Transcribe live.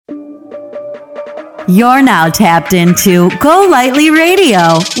You're now tapped into Go Lightly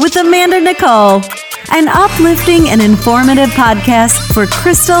Radio with Amanda Nicole, an uplifting and informative podcast for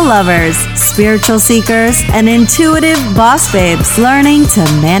crystal lovers, spiritual seekers, and intuitive boss babes learning to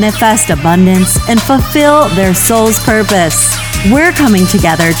manifest abundance and fulfill their soul's purpose. We're coming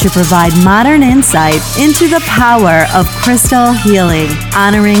together to provide modern insight into the power of crystal healing,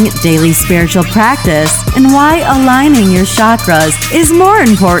 honoring daily spiritual practice, and why aligning your chakras is more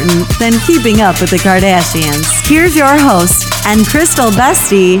important than keeping up with the Kardashians. Here's your host and crystal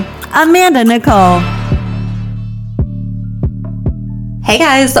bestie, Amanda Nicole. Hey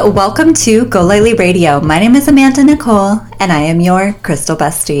guys, welcome to Go Lightly Radio. My name is Amanda Nicole, and I am your crystal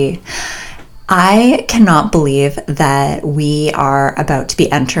bestie. I cannot believe that we are about to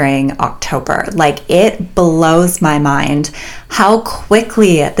be entering October. Like, it blows my mind how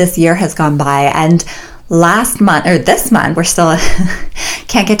quickly this year has gone by. And this month, we're still,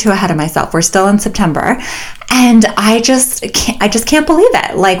 can't get too ahead of myself. We're still in September. And I just can't believe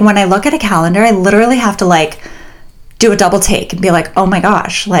it. Like, when I look at a calendar, I literally have to do a double take and be like, oh my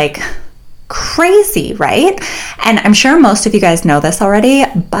gosh, crazy, right? And I'm sure most of you guys know this already,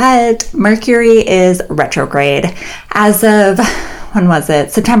 but Mercury is retrograde as of, when was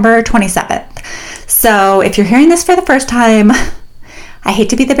it? September 27th. So if you're hearing this for the first time, I hate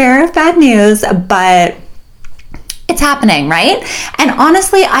to be the bearer of bad news, but it's happening, right? And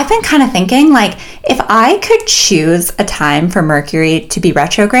honestly, I've been kind of thinking, if I could choose a time for Mercury to be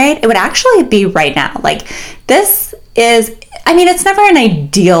retrograde, it would actually be right now. This is, it's never an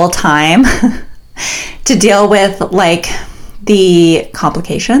ideal time to deal with the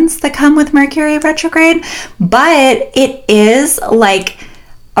complications that come with Mercury retrograde, but it is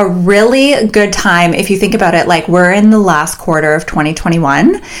a really good time if you think about it. We're in the last quarter of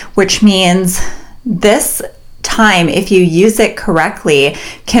 2021, which means this time, if you use it correctly,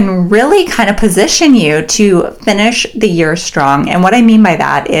 can really kind of position you to finish the year strong. And what I mean by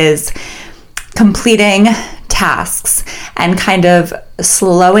that is completing tasks and kind of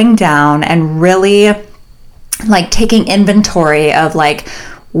slowing down and really taking inventory of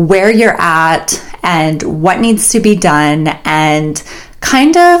where you're at and what needs to be done, and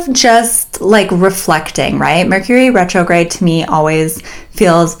kind of just reflecting, right? Mercury retrograde to me always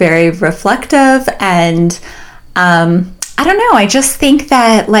feels very reflective, and I don't know, I just think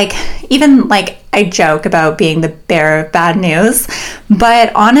that even I joke about being the bearer of bad news,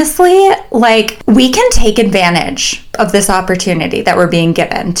 but honestly, we can take advantage of this opportunity that we're being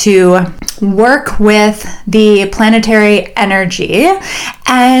given to work with the planetary energy.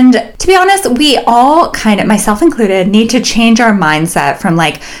 And to be honest, we all myself included, need to change our mindset from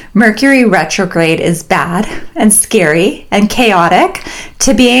Mercury retrograde is bad and scary and chaotic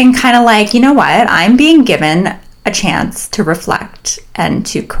to being you know what, I'm being given a chance to reflect and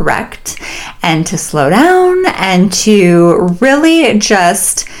to correct and to slow down and to really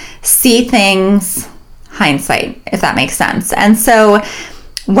just see things hindsight, if that makes sense. And so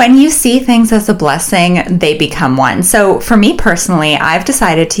when you see things as a blessing, they become one. So for me personally, I've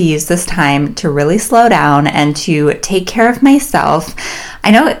decided to use this time to really slow down and to take care of myself. I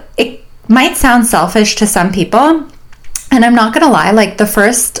know it might sound selfish to some people, and I'm not gonna lie,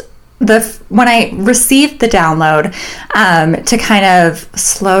 when I received the download to kind of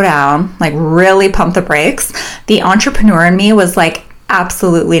slow down, really pump the brakes, the entrepreneur in me was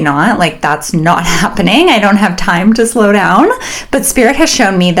absolutely not. That's not happening. I don't have time to slow down. But Spirit has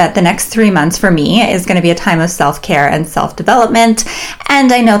shown me that the next 3 months for me is going to be a time of self-care and self-development.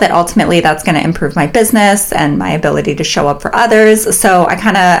 And I know that ultimately that's going to improve my business and my ability to show up for others. So I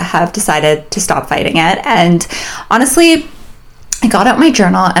kind of have decided to stop fighting it. And honestly, I got out my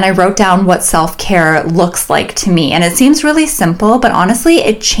journal and I wrote down what self-care looks like to me. And it seems really simple, but honestly,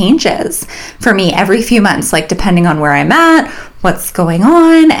 it changes for me every few months, depending on where I'm at, what's going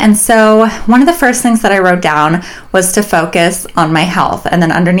on. And so one of the first things that I wrote down was to focus on my health. And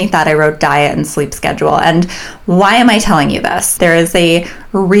then underneath that, I wrote diet and sleep schedule. And why am I telling you this? There is a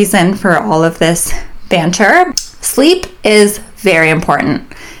reason for all of this banter. Sleep is very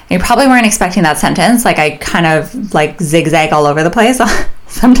important. You probably weren't expecting that sentence. I kind of zigzag all over the place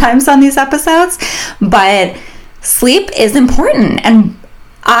sometimes on these episodes, but sleep is important. And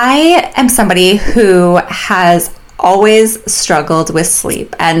I am somebody who has always struggled with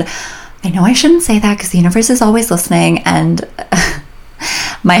sleep. And I know I shouldn't say that because the universe is always listening, and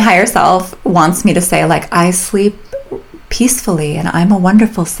my higher self wants me to say I sleep peacefully and I'm a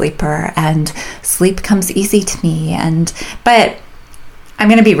wonderful sleeper and sleep comes easy to me. But I'm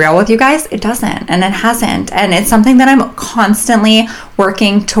going to be real with you guys, it doesn't, and it hasn't. And it's something that I'm constantly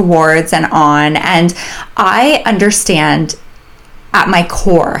working towards and on. And I understand at my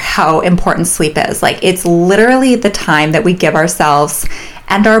core how important sleep is. Like, it's literally the time that we give ourselves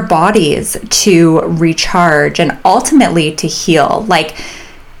and our bodies to recharge and ultimately to heal. Like,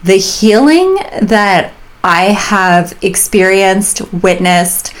 the healing that I have experienced,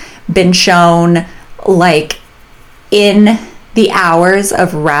 witnessed, been shown, like, in the hours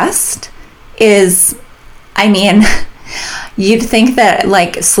of rest is, I mean, you'd think that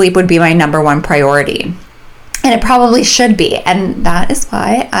like sleep would be my number one priority. And it probably should be. And that is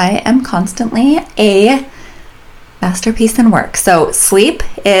why I am constantly a masterpiece in work. So sleep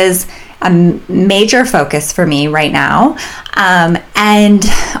is a major focus for me right now. And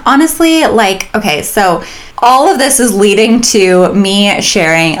honestly, like, okay, so all of this is leading to me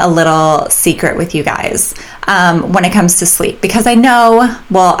sharing a little secret with you guys when it comes to sleep, because I know,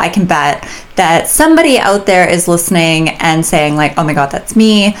 well, I can bet that somebody out there is listening and saying like, oh my God, that's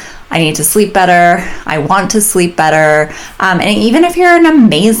me. I need to sleep better. I want to sleep better. And even if you're an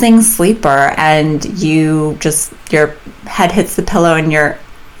amazing sleeper and you just, your head hits the pillow and you're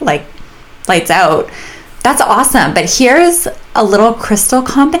like lights out, that's awesome. But here's a little crystal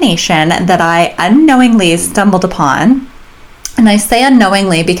combination that I unknowingly stumbled upon. And I say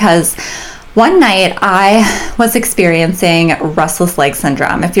unknowingly because one night I was experiencing restless leg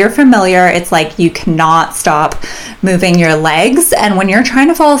syndrome. If you're familiar, it's like you cannot stop moving your legs. And when you're trying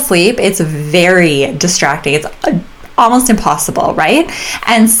to fall asleep, it's very distracting. It's almost impossible, right?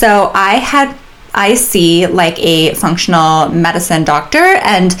 And so I see like a functional medicine doctor,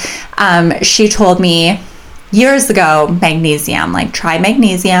 and she told me years ago, magnesium, like try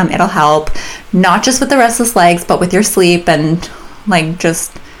magnesium, it'll help, not just with the restless legs, but with your sleep and like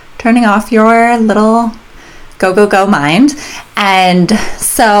just turning off your little go mind. And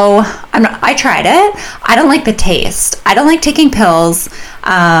so I tried it. I don't like the taste. I don't like taking pills.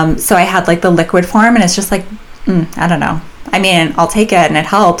 So I had like the liquid form, and it's just like, I don't know. I mean, I'll take it and it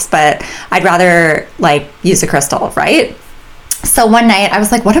helps, but I'd rather like use a crystal, right? So one night I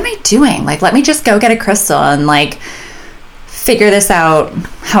was like, what am I doing? Like, let me just go get a crystal and like figure this out,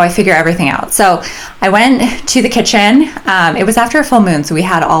 how I figure everything out. So I went to the kitchen. It was after a full moon. So we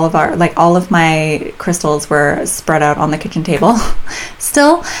had all of my crystals were spread out on the kitchen table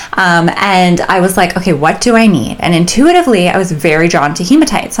still. And I was like, okay, what do I need? And intuitively, I was very drawn to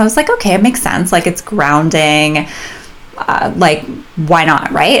hematite. So I was like, okay, it makes sense. Like, it's grounding. Like, why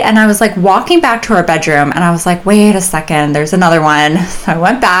not, right? And I was like walking back to our bedroom, and I was like, wait a second, there's another one. So I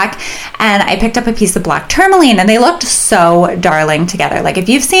went back and I picked up a piece of black tourmaline, and they looked so darling together. Like, if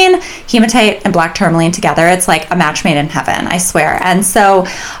you've seen hematite and black tourmaline together, it's like a match made in heaven, I swear. And so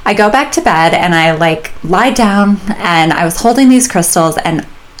I go back to bed and I like lie down, and I was holding these crystals, and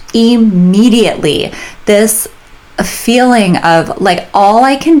immediately this feeling of like, all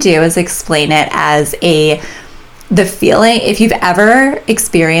I can do is explain it as the feeling, if you've ever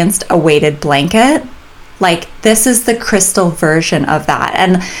experienced a weighted blanket, like this is the crystal version of that.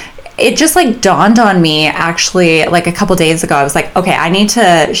 And it just like dawned on me actually like a couple days ago. I was like, okay, I need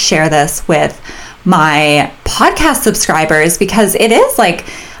to share this with my podcast subscribers, because it is like,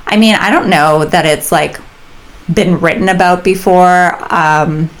 I mean, I don't know that it's like been written about before.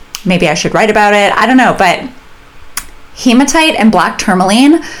 Maybe I should write about it. I don't know, but hematite and black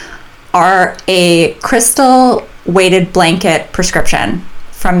tourmaline are a crystal weighted blanket prescription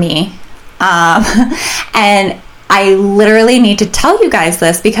from me. And I literally need to tell you guys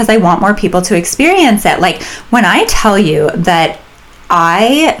this because I want more people to experience it. Like, when I tell you that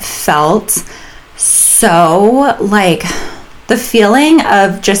I felt so like the feeling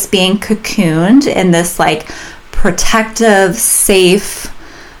of just being cocooned in this like protective, safe,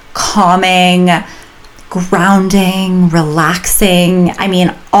 calming, grounding, relaxing, I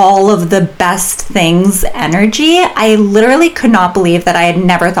mean, all of the best things energy. I literally could not believe that I had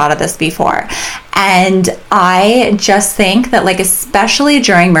never thought of this before. And I just think that, like, especially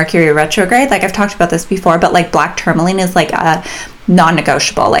during Mercury retrograde, like I've talked about this before, but like black tourmaline is like a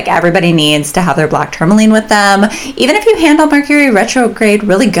non-negotiable. Like, everybody needs to have their black tourmaline with them. Even if you handle Mercury retrograde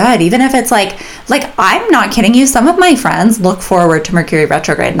really good, even if it's like I'm not kidding you, some of my friends look forward to Mercury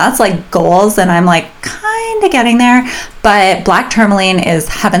retrograde, and that's like goals, and I'm like kind of getting there. But black tourmaline is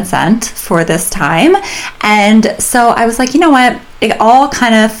heaven sent for this time. And so I was like, you know what? It all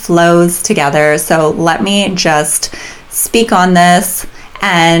kind of flows together. So let me just speak on this,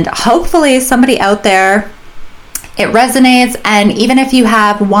 and hopefully somebody out there, it resonates. And even if you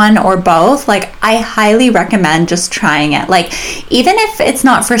have one or both, like, I highly recommend just trying it. Like, even if it's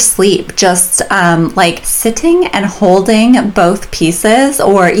not for sleep, just like sitting and holding both pieces,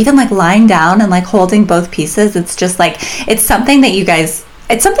 or even like lying down and like holding both pieces. It's just like, it's something that you guys,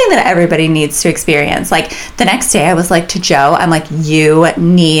 it's something that everybody needs to experience. Like the next day I was like to Joe, I'm like, you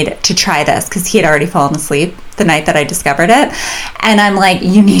need to try this, because he had already fallen asleep the night that I discovered it. And I'm like,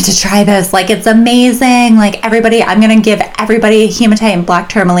 you need to try this. Like, it's amazing. Like, everybody, I'm going to give everybody Hematite and black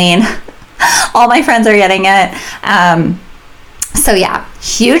tourmaline. All my friends are getting it. So yeah,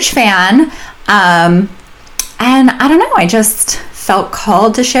 huge fan. And I don't know, I just felt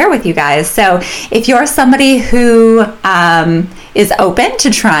called to share with you guys. So if you're somebody who is open to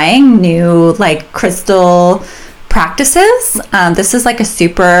trying new like crystal practices, this is like a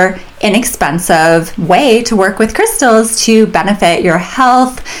super inexpensive way to work with crystals to benefit your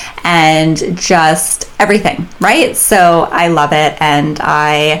health and just everything, right? So I love it, and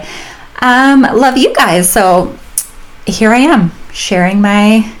I love you guys. So here I am sharing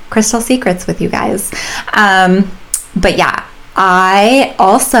my crystal secrets with you guys. But yeah, I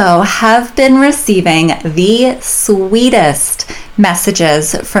also have been receiving the sweetest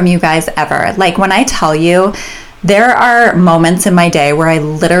messages from you guys ever. Like, when I tell you, there are moments in my day where I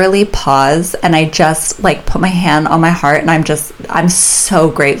literally pause and I just like put my hand on my heart, and I'm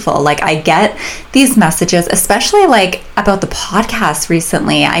so grateful. Like, I get these messages, especially like about the podcast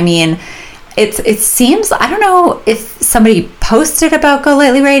recently. I mean, it seems, I don't know if somebody posted about Go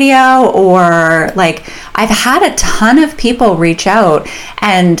Lightly Radio, or like I've had a ton of people reach out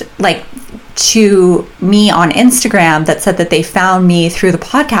and like to me on Instagram that said that they found me through the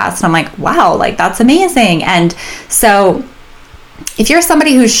podcast. And I'm like, wow, like that's amazing. And so if you're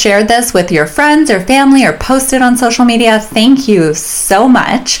somebody who's shared this with your friends or family or posted on social media, thank you so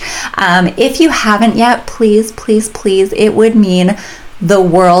much. If you haven't yet, please, please, please, it would mean the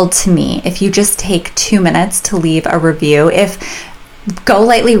world to me if you just take 2 minutes to leave a review. If Go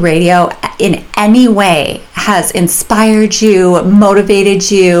Lightly Radio in any way has inspired you,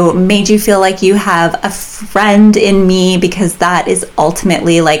 motivated you, made you feel like you have a friend in me, because that is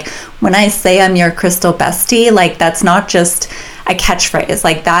ultimately, like, when I say I'm your crystal bestie, like, that's not just a catchphrase.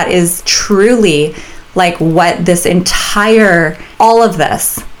 Like, that is truly like what this entire, all of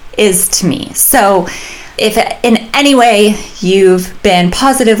this is to me. So if in any way you've been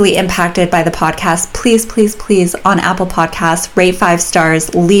positively impacted by the podcast, please, please, please, on Apple Podcasts, rate 5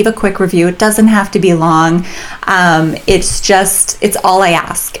 stars, leave a quick review. It doesn't have to be long. It's all I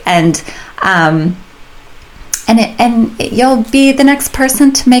ask. And you'll be the next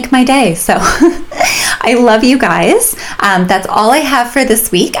person to make my day. So I love you guys. That's all I have for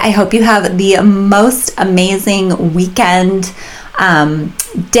this week. I hope you have the most amazing weekend,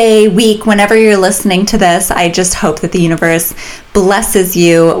 day, week, whenever you're listening to this. I just hope that the universe blesses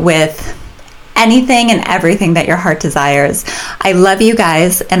you with anything and everything that your heart desires. I love you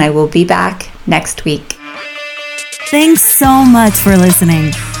guys, and I will be back next week. Thanks so much for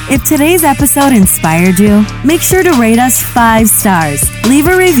listening. If today's episode inspired you, make sure to rate us 5 stars, leave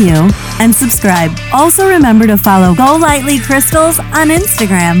a review, and subscribe. Also remember to follow Go Lightly Crystals on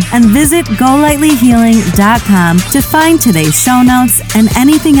Instagram and visit GoLightlyHealing.com to find today's show notes and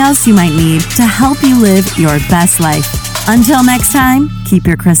anything else you might need to help you live your best life. Until next time, keep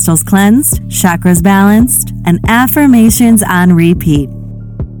your crystals cleansed, chakras balanced, and affirmations on repeat.